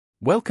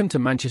Welcome to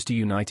Manchester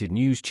United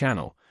News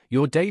Channel,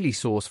 your daily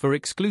source for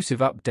exclusive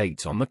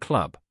updates on the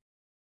club.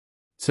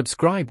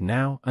 Subscribe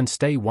now and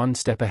stay one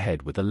step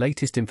ahead with the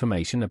latest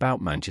information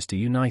about Manchester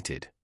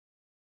United.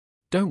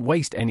 Don't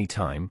waste any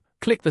time,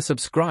 click the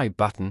subscribe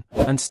button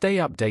and stay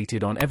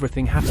updated on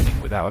everything happening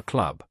with our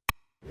club.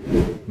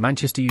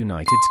 Manchester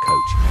United's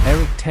coach,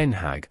 Erik ten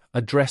Hag,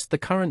 addressed the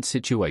current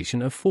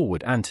situation of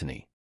forward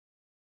Antony.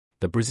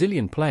 The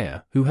Brazilian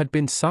player, who had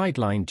been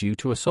sidelined due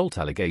to assault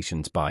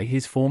allegations by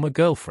his former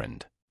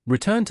girlfriend,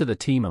 returned to the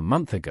team a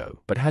month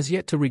ago but has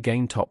yet to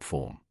regain top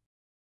form.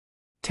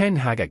 Ten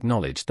Hag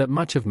acknowledged that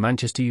much of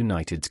Manchester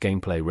United's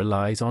gameplay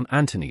relies on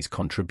Antony's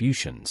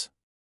contributions.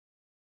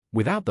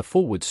 Without the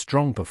forward's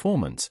strong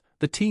performance,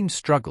 the team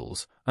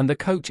struggles, and the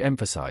coach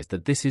emphasized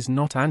that this is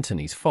not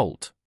Antony's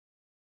fault.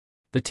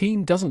 The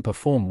team doesn't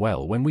perform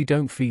well when we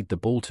don't feed the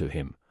ball to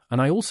him,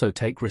 and I also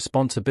take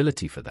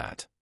responsibility for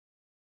that.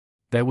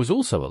 There was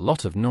also a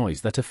lot of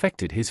noise that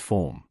affected his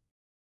form.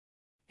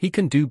 He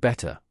can do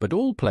better, but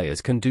all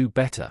players can do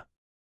better.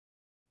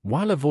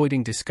 While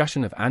avoiding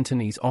discussion of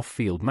Antony's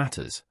off-field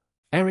matters,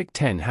 Erik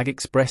ten Hag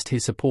expressed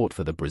his support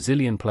for the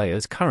Brazilian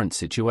player's current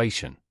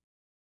situation.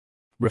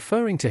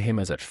 Referring to him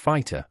as a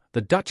fighter,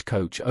 the Dutch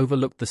coach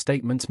overlooked the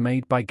statements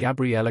made by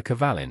Gabriella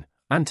Cavallin,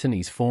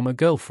 Antony's former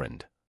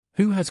girlfriend,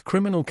 who has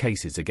criminal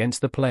cases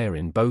against the player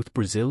in both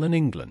Brazil and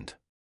England.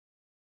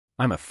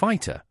 "I'm a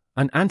fighter,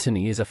 and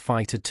Antony is a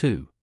fighter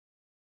too.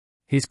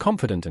 He's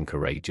confident and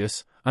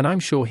courageous, and I'm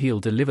sure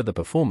he'll deliver the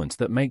performance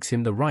that makes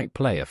him the right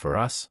player for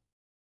us."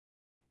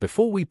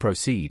 Before we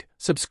proceed,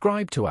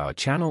 subscribe to our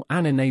channel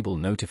and enable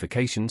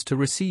notifications to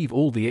receive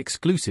all the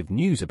exclusive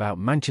news about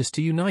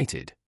Manchester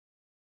United.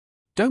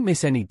 Don't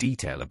miss any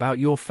detail about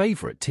your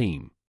favorite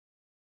team.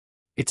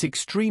 It's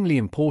extremely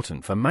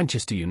important for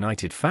Manchester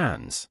United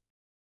fans.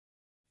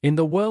 In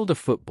the world of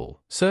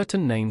football,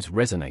 certain names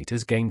resonate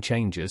as game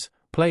changers,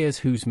 players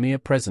whose mere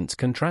presence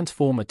can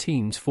transform a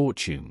team's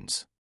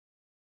fortunes.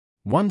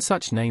 One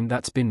such name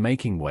that's been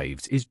making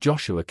waves is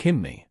Joshua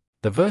Kimmich,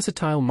 the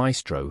versatile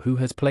maestro who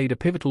has played a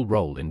pivotal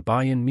role in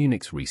Bayern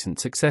Munich's recent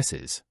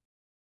successes.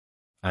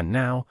 And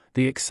now,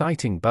 the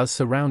exciting buzz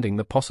surrounding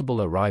the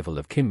possible arrival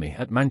of Kimmich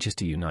at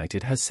Manchester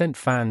United has sent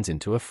fans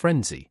into a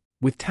frenzy,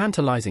 with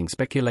tantalizing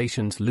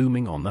speculations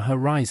looming on the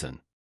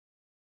horizon.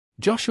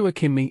 Joshua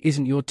Kimmich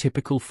isn't your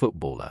typical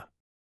footballer.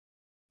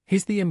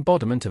 He's the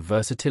embodiment of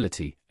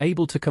versatility,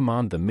 able to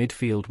command the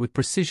midfield with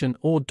precision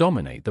or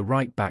dominate the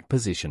right-back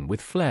position with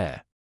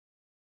flair.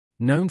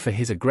 Known for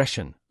his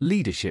aggression,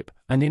 leadership,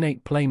 and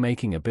innate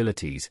playmaking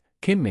abilities,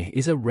 Kimmich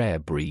is a rare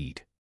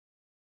breed.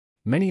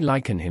 Many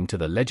liken him to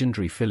the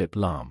legendary Philipp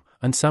Lahm,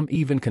 and some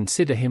even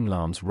consider him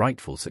Lahm's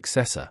rightful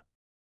successor.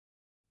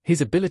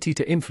 His ability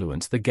to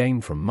influence the game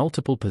from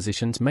multiple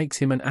positions makes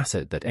him an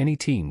asset that any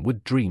team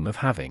would dream of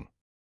having.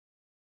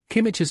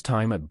 Kimmich's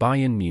time at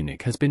Bayern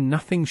Munich has been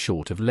nothing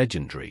short of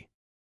legendary.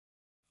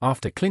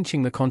 After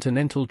clinching the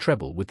continental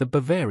treble with the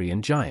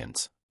Bavarian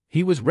Giants,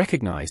 he was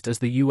recognized as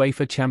the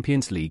UEFA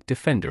Champions League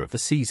Defender of the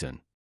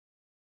Season.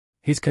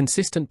 His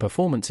consistent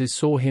performances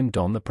saw him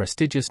don the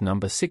prestigious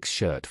number 6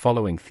 shirt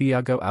following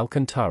Thiago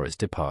Alcantara's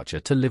departure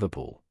to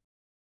Liverpool.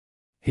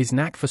 His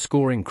knack for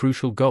scoring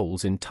crucial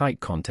goals in tight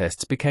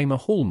contests became a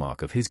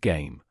hallmark of his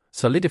game,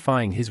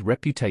 solidifying his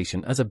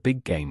reputation as a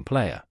big-game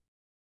player.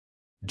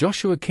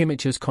 Joshua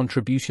Kimmich's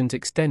contributions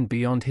extend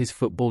beyond his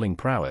footballing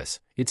prowess.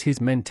 It's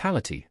his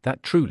mentality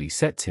that truly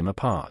sets him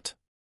apart.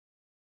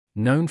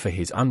 Known for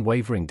his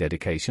unwavering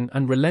dedication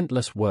and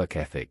relentless work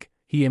ethic,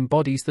 he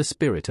embodies the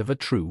spirit of a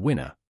true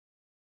winner.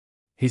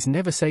 His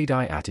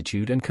never-say-die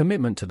attitude and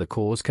commitment to the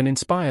cause can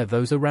inspire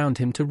those around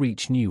him to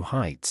reach new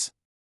heights.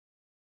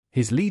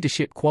 His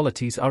leadership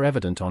qualities are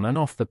evident on and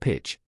off the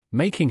pitch,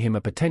 making him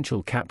a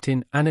potential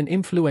captain and an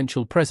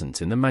influential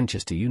presence in the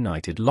Manchester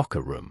United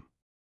locker room.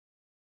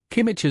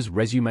 Kimmich's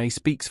resume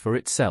speaks for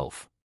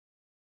itself.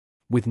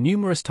 With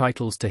numerous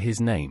titles to his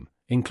name,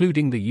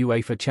 including the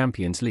UEFA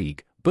Champions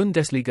League,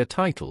 Bundesliga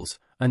titles,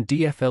 and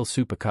DFL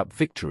Super Cup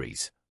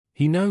victories,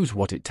 he knows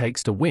what it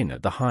takes to win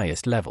at the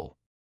highest level.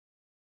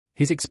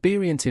 His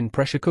experience in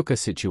pressure cooker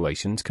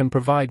situations can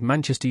provide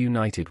Manchester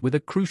United with a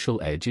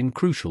crucial edge in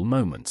crucial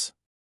moments.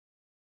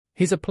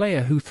 He's a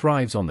player who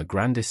thrives on the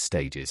grandest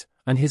stages,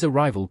 and his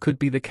arrival could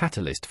be the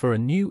catalyst for a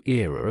new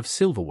era of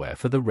silverware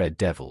for the Red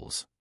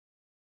Devils.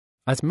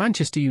 As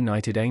Manchester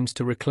United aims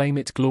to reclaim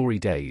its glory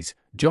days,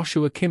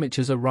 Joshua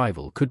Kimmich's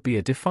arrival could be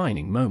a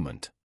defining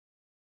moment.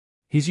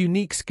 His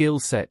unique skill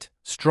set,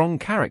 strong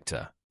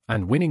character,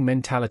 and winning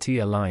mentality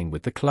align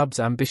with the club's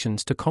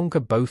ambitions to conquer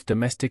both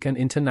domestic and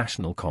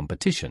international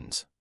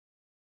competitions.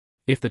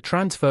 If the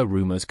transfer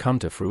rumours come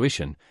to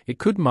fruition, it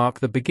could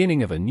mark the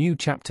beginning of a new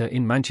chapter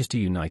in Manchester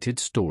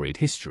United's storied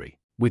history,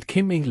 with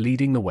Kimmich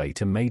leading the way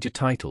to major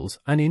titles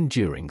and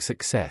enduring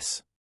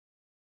success.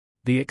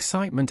 The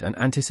excitement and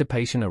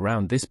anticipation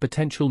around this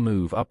potential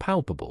move are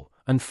palpable,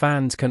 and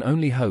fans can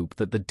only hope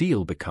that the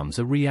deal becomes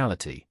a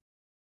reality.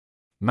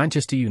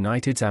 Manchester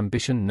United's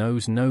ambition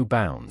knows no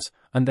bounds,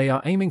 and they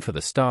are aiming for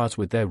the stars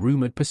with their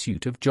rumoured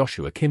pursuit of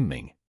Joshua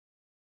Kimmich.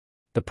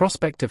 The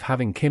prospect of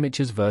having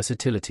Kimmich's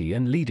versatility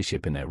and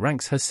leadership in their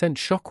ranks has sent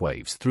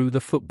shockwaves through the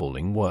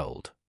footballing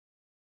world.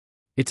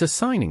 It's a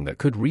signing that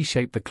could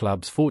reshape the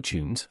club's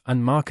fortunes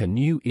and mark a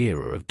new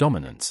era of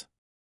dominance.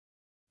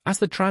 As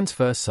the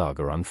transfer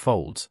saga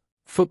unfolds,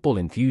 football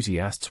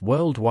enthusiasts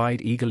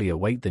worldwide eagerly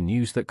await the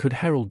news that could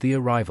herald the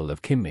arrival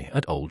of Kimmich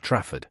at Old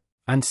Trafford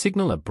and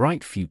signal a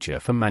bright future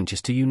for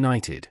Manchester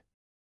United.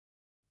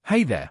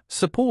 Hey there,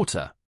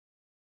 supporter!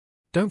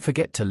 Don't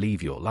forget to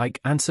leave your like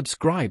and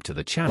subscribe to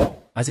the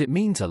channel, as it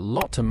means a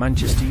lot to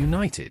Manchester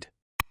United.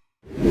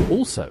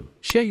 Also,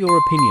 share your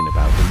opinion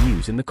about the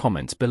news in the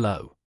comments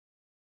below.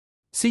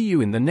 See you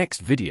in the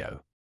next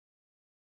video.